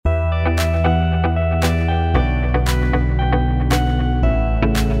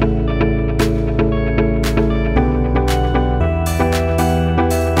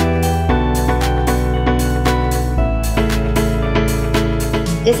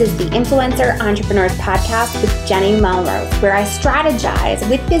This is the Influencer Entrepreneurs Podcast with Jenny Melrose, where I strategize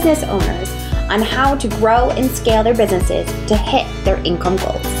with business owners on how to grow and scale their businesses to hit their income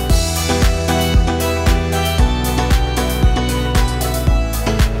goals.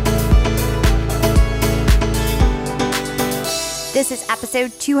 This is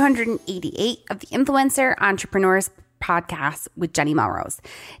episode 288 of the Influencer Entrepreneurs Podcast with Jenny Melrose.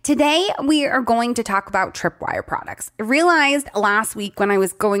 Today, we are going to talk about Tripwire products. I realized last week when I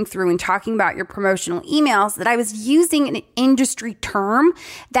was going through and talking about your promotional emails that I was using an industry term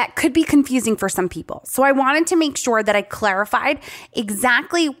that could be confusing for some people. So I wanted to make sure that I clarified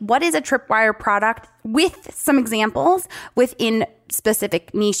exactly what is a Tripwire product with some examples within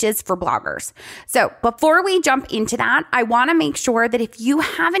specific niches for bloggers. So before we jump into that, I want to make sure that if you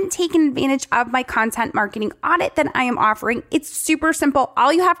haven't taken advantage of my content marketing audit that I am offering, it's super simple.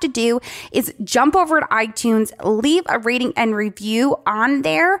 All you have to do is jump over to iTunes, leave a rating and review on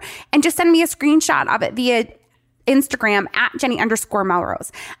there, and just send me a screenshot of it via Instagram at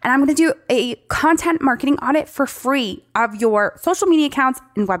Jenny_Melrose. And I'm going to do a content marketing audit for free of your social media accounts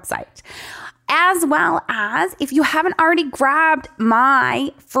and website. As well as if you haven't already grabbed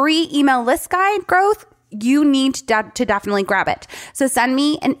my free email list guide growth, you need to definitely grab it. So send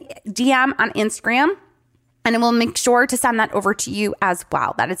me a DM on Instagram and we'll make sure to send that over to you as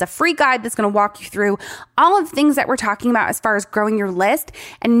well. That is a free guide that's going to walk you through all of the things that we're talking about as far as growing your list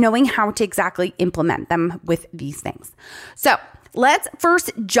and knowing how to exactly implement them with these things. So let's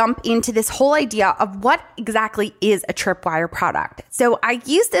first jump into this whole idea of what exactly is a Tripwire product. So I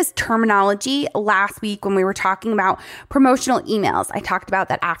used this terminology last week when we were talking about promotional emails. I talked about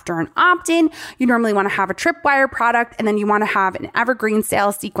that after an opt-in, you normally want to have a Tripwire product, and then you want to have an evergreen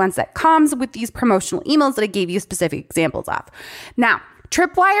sales sequence that comes with these promotional emails that I gave you specific examples of. Now,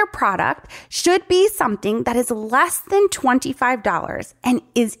 Tripwire product should be something that is less than $25 and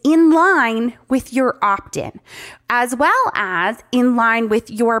is in line with your opt-in, as well as in line with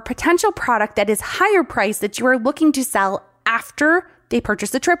your potential product that is higher priced that you are looking to sell after they purchase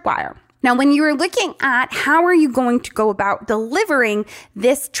the Tripwire. Now, when you are looking at how are you going to go about delivering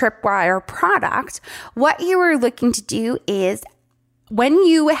this Tripwire product, what you are looking to do is when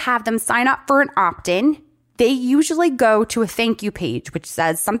you have them sign up for an opt-in, they usually go to a thank you page, which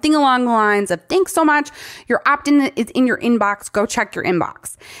says something along the lines of, thanks so much, your opt-in is in your inbox, go check your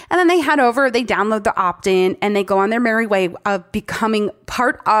inbox. And then they head over, they download the opt-in, and they go on their merry way of becoming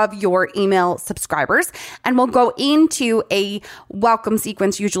part of your email subscribers. And we'll go into a welcome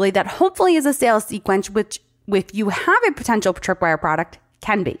sequence usually that hopefully is a sales sequence, which if you have a potential Tripwire product,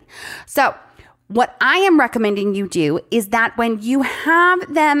 can be. So what I am recommending you do is that when you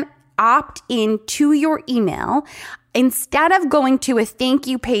have them opt in to your email, instead of going to a thank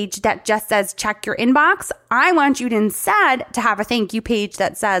you page that just says check your inbox, I want you to instead to have a thank you page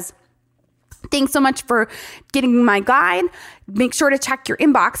that says, thanks so much for getting my guide. Make sure to check your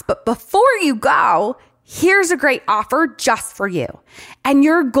inbox. But before you go, here's a great offer just for you. And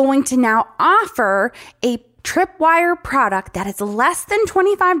you're going to now offer a Tripwire product that is less than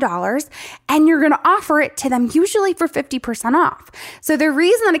 $25, and you're going to offer it to them usually for 50% off. So the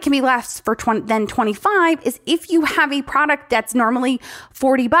reason that it can be less than $25 is if you have a product that's normally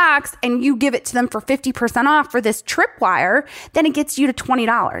 $40 and you give it to them for 50% off for this Tripwire, then it gets you to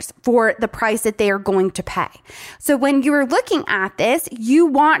 $20 for the price that they are going to pay. So when you're looking at this, you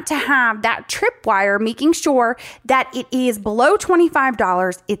want to have that Tripwire making sure that it is below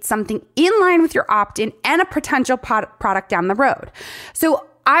 $25. It's something in line with your opt-in and a potential product down the road. So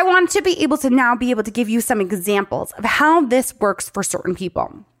I want to be able to give you some examples of how this works for certain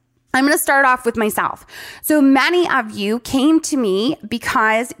people. I'm going to start off with myself. So many of you came to me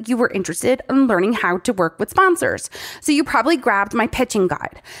because you were interested in learning how to work with sponsors. So you probably grabbed my pitching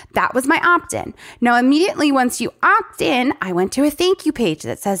guide. That was my opt-in. Now, immediately once you opt in, I went to a thank you page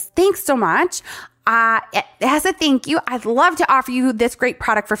that says, thanks so much. As a thank you, I'd love to offer you this great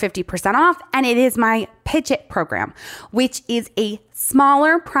product for 50% off. And it is my Pitch It program, which is a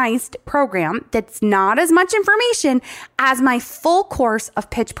smaller priced program that's not as much information as my full course of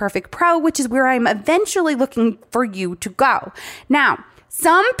Pitch Perfect Pro, which is where I'm eventually looking for you to go. Now,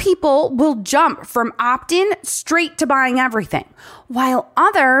 some people will jump from opt-in straight to buying everything, while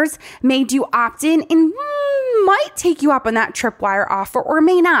others may do opt-in and might take you up on that Tripwire offer or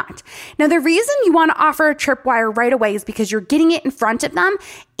may not. Now, the reason you want to offer a Tripwire right away is because you're getting it in front of them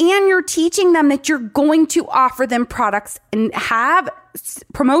and you're teaching them that you're going to offer them products and have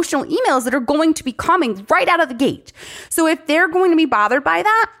promotional emails that are going to be coming right out of the gate. So if they're going to be bothered by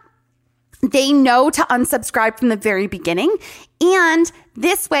that, they know to unsubscribe from the very beginning. And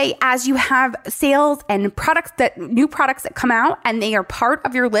this way, as you have sales and new products that come out and they are part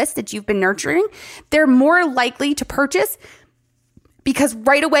of your list that you've been nurturing, they're more likely to purchase because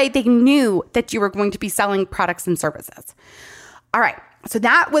right away they knew that you were going to be selling products and services. All right. So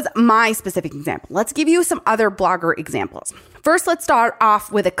that was my specific example. Let's give you some other blogger examples. First, let's start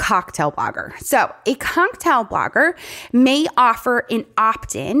off with a cocktail blogger. So a cocktail blogger may offer an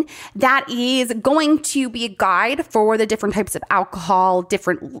opt-in that is going to be a guide for the different types of alcohol,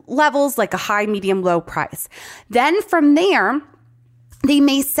 different levels, like a high, medium, low price. Then from there, they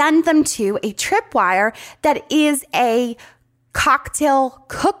may send them to a tripwire that is a cocktail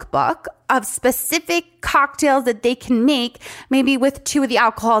cookbook of specific cocktails that they can make, maybe with 2 of the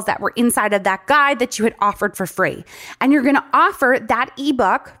alcohols that were inside of that guide that you had offered for free. And you're going to offer that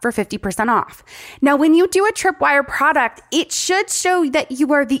ebook for 50% off. Now, when you do a Tripwire product, it should show that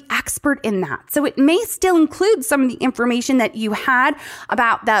you are the expert in that. So it may still include some of the information that you had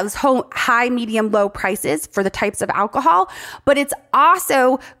about those high, medium, low prices for the types of alcohol, but it's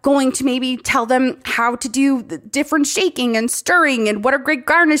also going to maybe tell them how to do the different shaking and stirring and what are great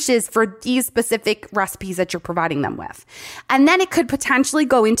garnishes for these specific recipes that you're providing them with. And then it could potentially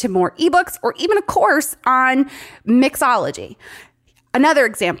go into more ebooks or even a course on mixology. Another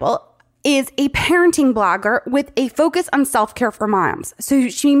example is a parenting blogger with a focus on self-care for moms. So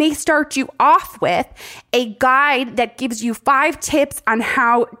she may start you off with a guide that gives you 5 tips on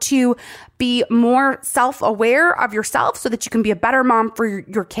how to be more self-aware of yourself so that you can be a better mom for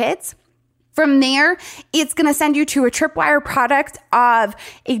your kids. From there, it's going to send you to a Tripwire product of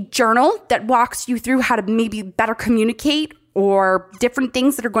a journal that walks you through how to maybe better communicate or different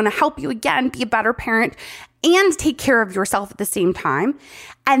things that are going to help you, again, be a better parent and take care of yourself at the same time.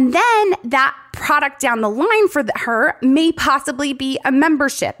 And then that product down the line for her may possibly be a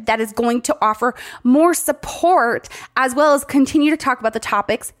membership that is going to offer more support as well as continue to talk about the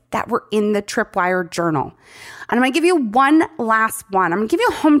topics that were in the Tripwire journal. And I'm going to give you one last one. I'm going to give you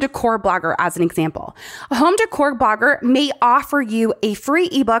a home decor blogger as an example. A home decor blogger may offer you a free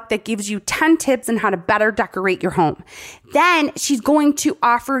ebook that gives you 10 tips on how to better decorate your home. Then she's going to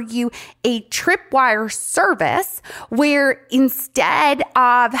offer you a Tripwire service where instead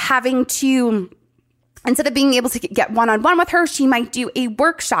of being able to get one-on-one with her, she might do a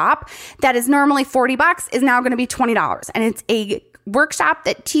workshop that is normally $40 is now going to be $20. And it's a workshop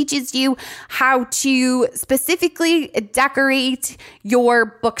that teaches you how to specifically decorate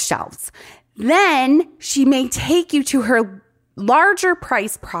your bookshelves. Then she may take you to her larger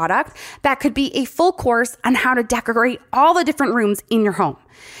price product that could be a full course on how to decorate all the different rooms in your home.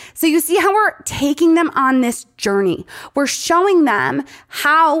 So you see how we're taking them on this journey. We're showing them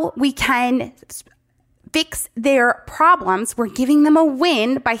how we can fix their problems. We're giving them a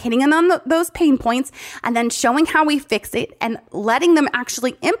win by hitting them on those pain points and then showing how we fix it and letting them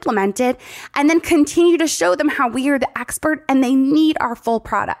actually implement it and then continue to show them how we are the expert and they need our full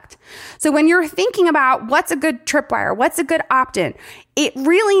product. So when you're thinking about what's a good Tripwire, what's a good opt-in, it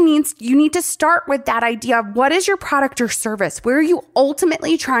really means you need to start with that idea of what is your product or service? Where are you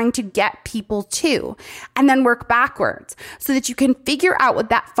ultimately trying to get people to? And then work backwards so that you can figure out what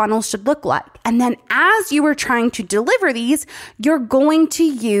that funnel should look like. And then as you are trying to deliver these, you're going to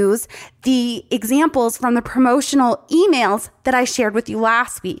use the examples from the promotional emails that I shared with you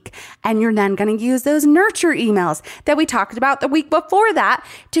last week. And you're then going to use those nurture emails that we talked about the week before that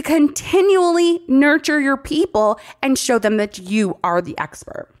to continually nurture your people and show them that you are the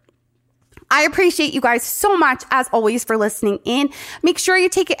expert. I appreciate you guys so much, as always, for listening in. Make sure you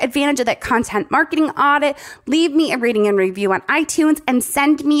take advantage of that content marketing audit. Leave me a rating and review on iTunes and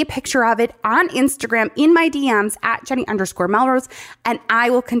send me a picture of it on Instagram in my DMs at Jenny_Melrose, and I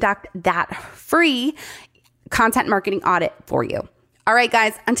will conduct that free content marketing audit for you. All right,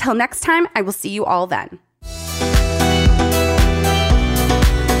 guys, until next time, I will see you all then.